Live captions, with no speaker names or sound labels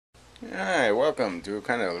Alright, welcome to a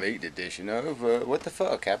kind of late edition of What the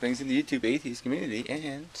Fuck Happenings in the YouTube Atheist Community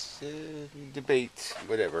and debate,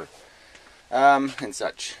 whatever, and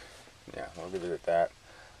such. Yeah, I'll leave it at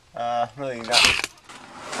that. Really not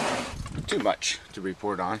too much to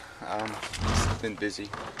report on. Just been busy,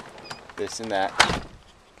 this and that.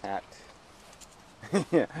 Cat.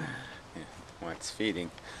 Yeah, wants feeding,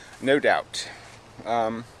 no doubt.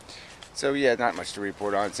 So yeah, not much to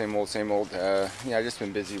report on. Same old, same old. Yeah, I just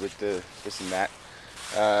been busy with this and that.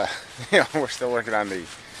 We're still working on the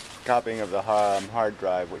copying of the hard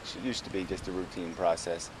drive, which used to be just a routine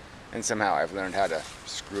process, and somehow I've learned how to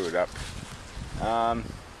screw it up. Yeah,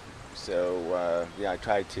 I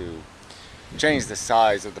tried to change the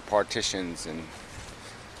size of the partitions, and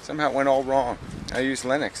somehow it went all wrong. I used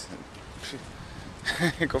Linux.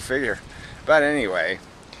 Go figure. But anyway.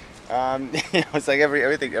 It's like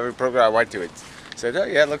every program I went to, it said, "Oh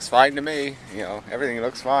yeah, it looks fine to me." Everything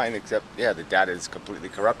looks fine except the data is completely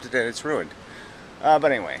corrupted and it's ruined. But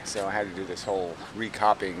anyway, so I had to do this whole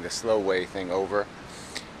recopying the slow way thing over,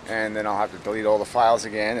 and then I'll have to delete all the files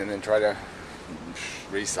again, and then try to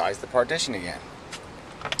resize the partition again.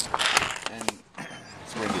 And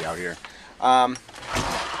it's windy out here. And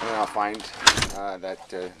then I'll find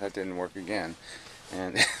that didn't work again.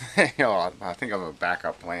 And I think I have a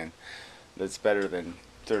backup plan that's better than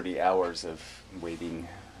 30 hours of waiting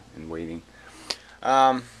and waiting.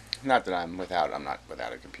 Not that I'm not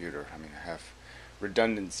without a computer. I mean, I have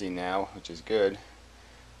redundancy now, which is good.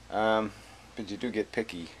 But you do get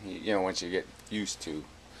picky, once you get used to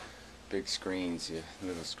big screens.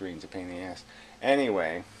 Little screens, a pain in the ass.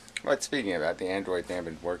 Anyway, but speaking of that, the Android thing, I've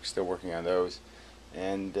been still working on those,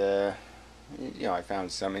 and I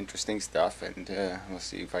found some interesting stuff, and we'll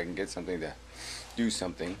see if I can get something to do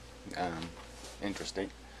something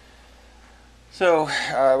interesting. So,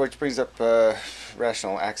 which brings up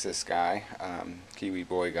Rational Access guy, Kiwi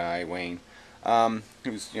boy guy, Wayne,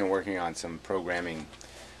 who's working on some programming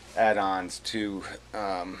add-ons to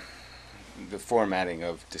the formatting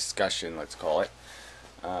of discussion, let's call it,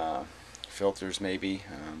 filters maybe,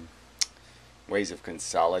 ways of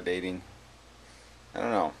consolidating. I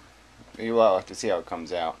don't know. We'll have to see how it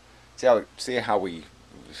comes out. See what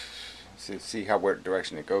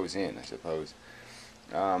direction it goes in, I suppose.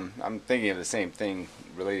 I'm thinking of the same thing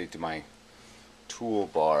related to my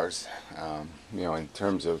toolbars. In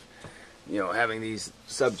terms of having these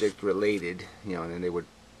subject related. And then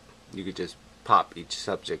you could just pop each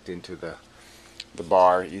subject into the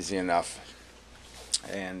bar easy enough.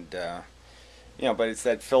 And but it's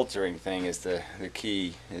that filtering thing is the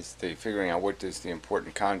key, is the figuring out what is the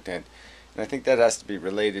important content. And I think that has to be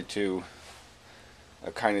related to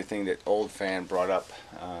a kind of thing that Old Fan brought up,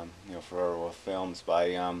 for our films,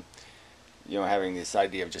 by having this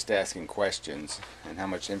idea of just asking questions, and how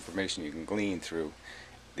much information you can glean through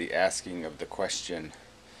the asking of the question,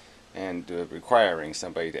 and requiring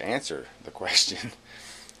somebody to answer the question.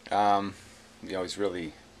 It's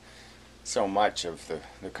really so much of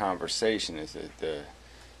the conversation is that there's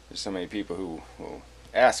so many people who will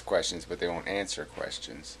ask questions, but they won't answer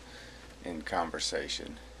questions in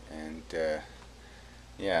conversation. And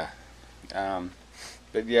but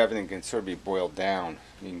everything can sort of be boiled down.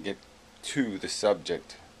 You can get to the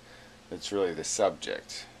subject that's really the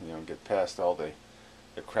subject. Get past all the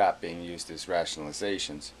crap being used as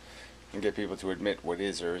rationalizations, and get people to admit what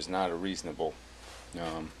is or is not a reasonable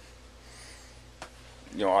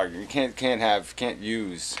argument. You can't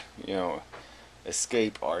use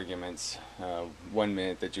escape arguments one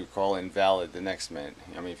minute that you call invalid the next minute.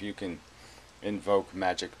 I mean, if you can invoke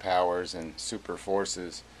magic powers and super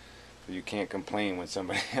forces, you can't complain when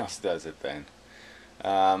somebody else does it then.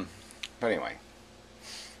 But anyway,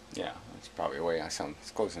 yeah, that's probably a way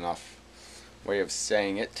it's close enough way of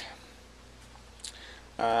saying it.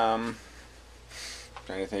 Trying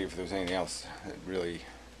to think if there's anything else that really,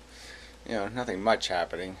 nothing much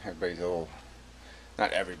happening. Everybody's a little,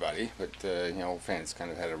 not everybody, but fans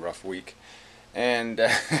kind of had a rough week, and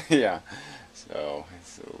yeah, so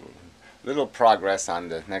it's a little progress on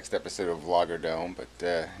the next episode of Vloggerdome, but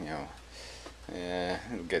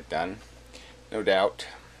it'll get done, no doubt,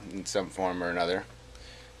 in some form or another.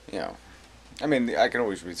 I mean, I can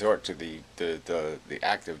always resort to the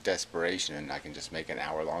act of desperation, and I can just make an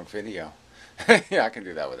hour-long video. Yeah, I can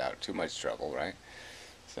do that without too much trouble, right?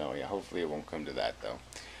 So yeah, hopefully it won't come to that though.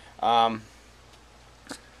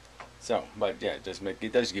 But yeah, it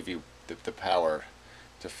does give you the power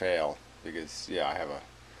to fail, because I have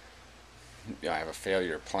a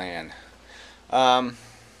failure plan. So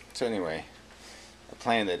anyway, a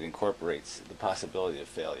plan that incorporates the possibility of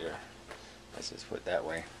failure. Let's just put it that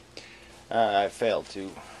way. I failed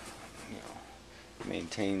to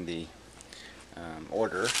maintain the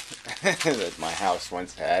order that my house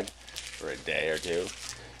once had for a day or two,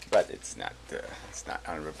 but it's not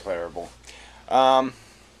unrepairable.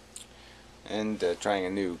 And trying a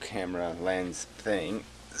new camera lens thing.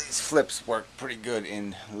 These flips work pretty good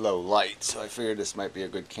in low light, so I figured this might be a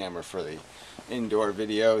good camera for the indoor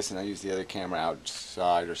videos, and I use the other camera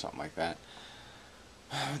outside or something like that.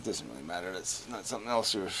 It doesn't really matter. That's not something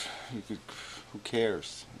else. Who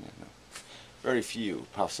cares? Very few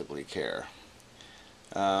possibly care.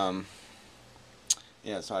 Yeah,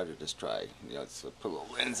 so I have to just try. So put a little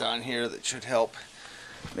lens on here that should help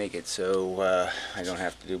make it so I don't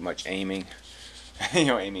have to do much aiming.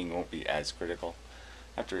 Aiming won't be as critical.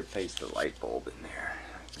 I have to replace the light bulb in there.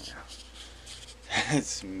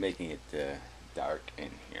 It's making it dark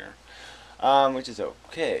in here, which is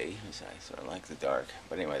okay. I sort of like the dark.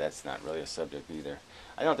 But anyway, that's not really a subject either.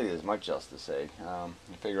 I don't think there's much else to say. I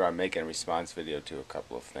figure I'm making a response video to a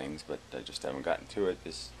couple of things, but I just haven't gotten to it.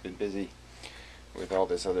 Just been busy with all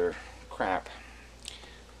this other crap.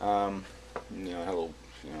 Hello,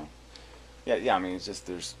 yeah. I mean, it's just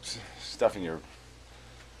there's stuff in your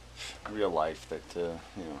real life that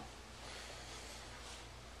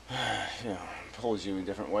pulls you in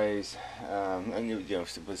different ways.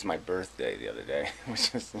 It was my birthday the other day,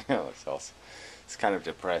 which is it's kind of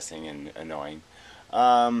depressing and annoying.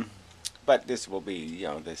 But this will be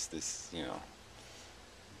I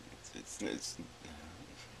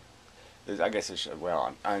guess it should,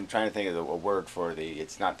 well, I'm trying to think of a word for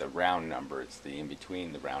it's not the round number, it's the in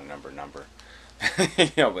between the round number.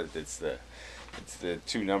 But it's the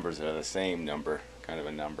two numbers that are the same number, kind of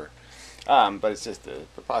a number. But it's just a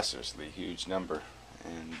preposterously huge number,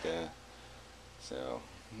 and so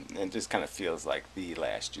it just kind of feels like the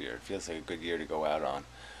last year. It feels like a good year to go out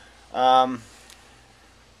on.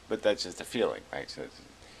 But that's just a feeling, right? So it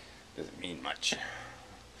doesn't mean much.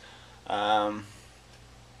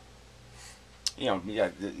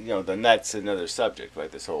 Then that's another subject,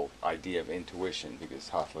 right? This whole idea of intuition, because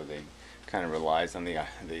Hoffler, they kind of relies on the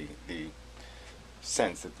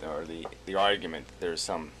sense that, or the argument that there's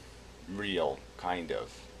some real kind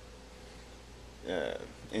of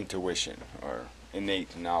intuition or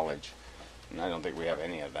innate knowledge, and I don't think we have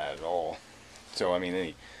any of that at all. So I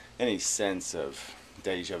mean, any sense of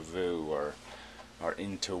deja vu or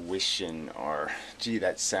intuition or gee,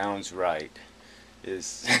 that sounds right,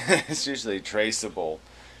 is it's usually traceable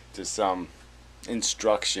to some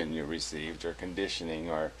instruction you received, or conditioning,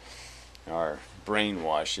 or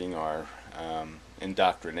brainwashing, or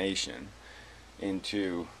indoctrination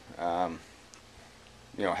into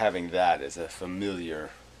having that as a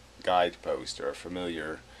familiar guidepost, or a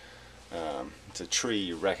familiar it's a tree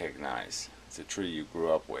you recognize, it's a tree you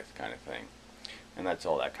grew up with, kind of thing. And that's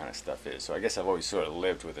all that kind of stuff is. So I guess I've always sort of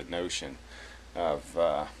lived with a notion of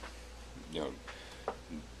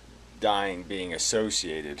dying being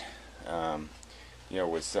associated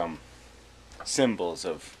with some symbols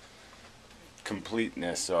of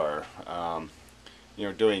completeness, or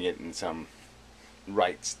doing it in some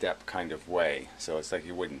right step kind of way. So it's like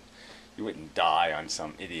you wouldn't die on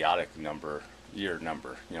some idiotic year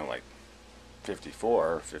number, like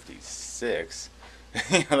 54 or 56.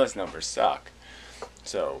 Those numbers suck.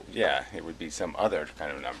 So yeah, it would be some other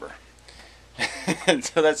kind of number. And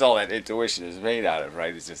so that's all that intuition is made out of,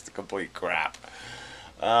 right? It's just complete crap.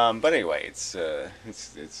 But anyway, it's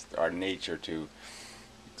our nature to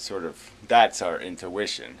sort of, that's our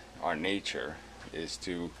intuition. Our nature is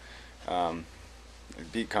to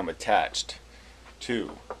become attached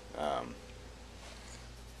to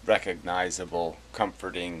recognizable,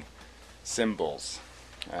 comforting symbols.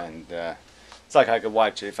 And it's like I could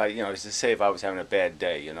watch, if I, to say if I was having a bad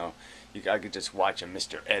day, I could just watch a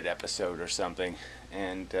Mr. Ed episode or something,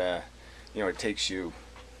 and it takes you,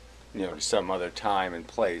 to some other time and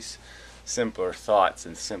place, simpler thoughts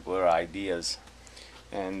and simpler ideas,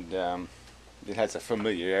 and it has a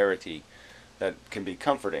familiarity that can be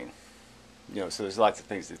comforting. So there's lots of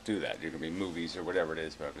things that do that. There can be movies or whatever it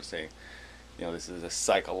is, but I'm just saying, this is a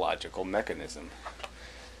psychological mechanism.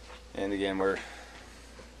 And again, we're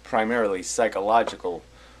primarily psychological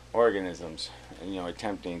organisms, and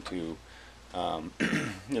attempting to, at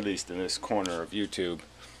least in this corner of YouTube,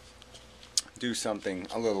 do something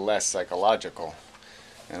a little less psychological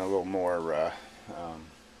and a little more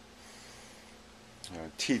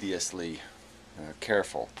tediously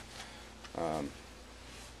careful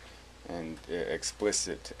and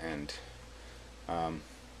explicit, and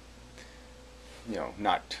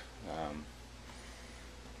not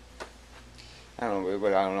I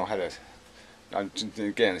don't know how to,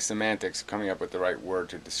 again, semantics, coming up with the right word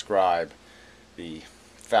to describe the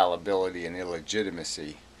fallibility and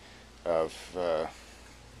illegitimacy of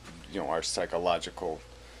our psychological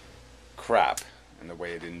crap and the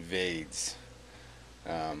way it invades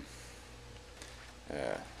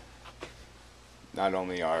not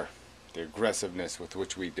only the aggressiveness with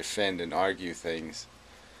which we defend and argue things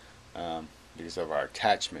because of our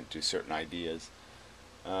attachment to certain ideas,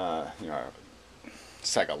 our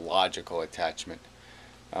psychological attachment.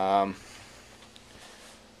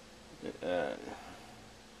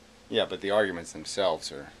 Yeah, but the arguments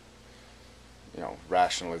themselves are,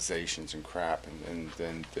 rationalizations and crap, and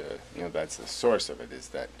that's the source of it, is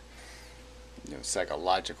that,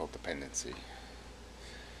 psychological dependency.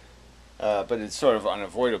 But it's sort of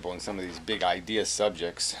unavoidable in some of these big idea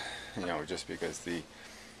subjects, just because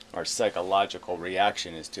our psychological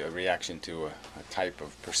reaction is a reaction to a type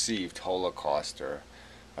of perceived holocaust or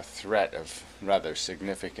a threat of rather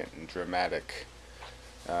significant and dramatic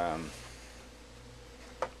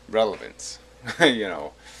relevance.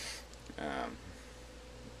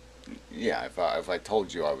 Yeah, if I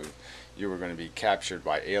told you you were going to be captured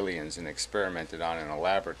by aliens and experimented on in a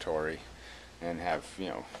laboratory and have,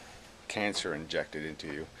 cancer injected into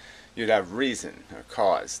you, you'd have reason or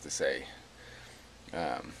cause to say,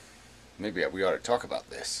 maybe we ought to talk about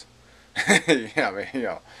this.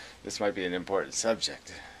 This might be an important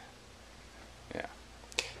subject. Yeah.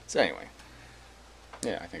 So anyway,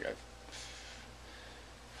 yeah, I think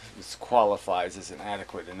this qualifies as an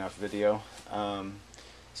adequate enough video.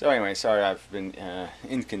 So anyway, sorry I've been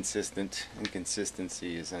inconsistent.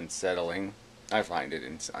 Inconsistency is unsettling. I find it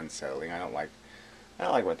unsettling. I don't like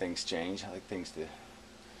when things change. I like things to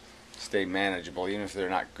stay manageable, even if they're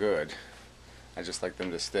not good. I just like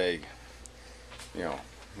them to stay,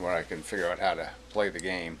 where I can figure out how to play the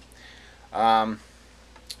game.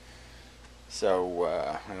 So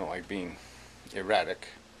I don't like being erratic,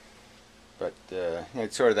 but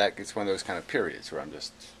it's sort of it's one of those kind of periods where I'm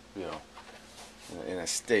just, in a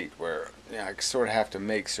state where I sort of have to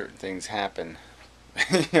make certain things happen,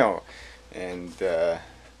 and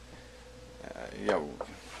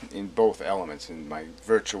in both elements, in my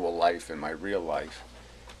virtual life and my real life,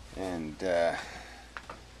 and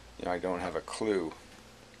I don't have a clue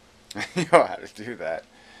how to do that,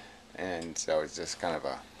 and so it's just kind of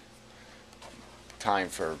a time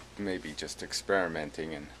for maybe just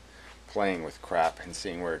experimenting and playing with crap and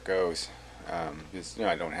seeing where it goes, because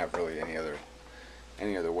I don't have really any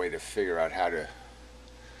other way to figure out how to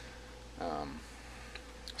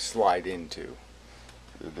slide into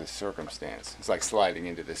this circumstance. It's like sliding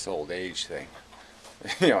into this old age thing.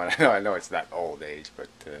 I know it's not old age, but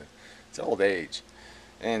it's old age,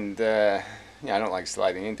 and I don't like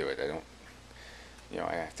sliding into it. I don't,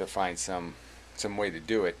 I have to find some way to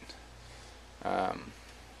do it.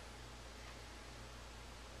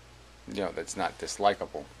 That's not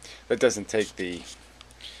dislikable. That doesn't take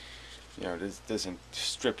doesn't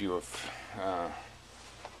strip you of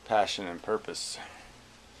passion and purpose.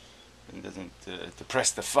 It doesn't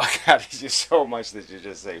depress the fuck out of you so much that you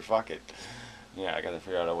just say, fuck it. Yeah, I gotta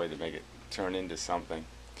figure out a way to make it turn into something.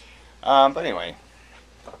 But anyway,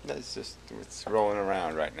 it's rolling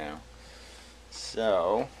around right now.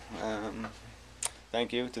 So,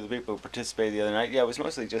 thank you to the people who participated the other night. Yeah, it was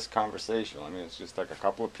mostly just conversational. I mean, it's just like a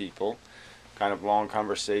couple of people, kind of long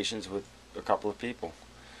conversations with a couple of people.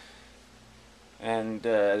 And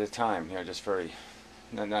at a time, just very,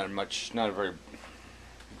 not a very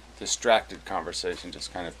distracted conversation,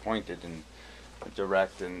 just kind of pointed and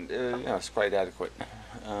direct, and it's quite adequate,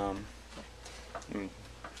 and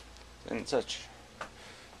such.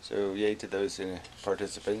 So yay to those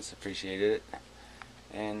participants, appreciated it,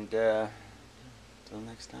 and till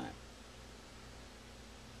next time.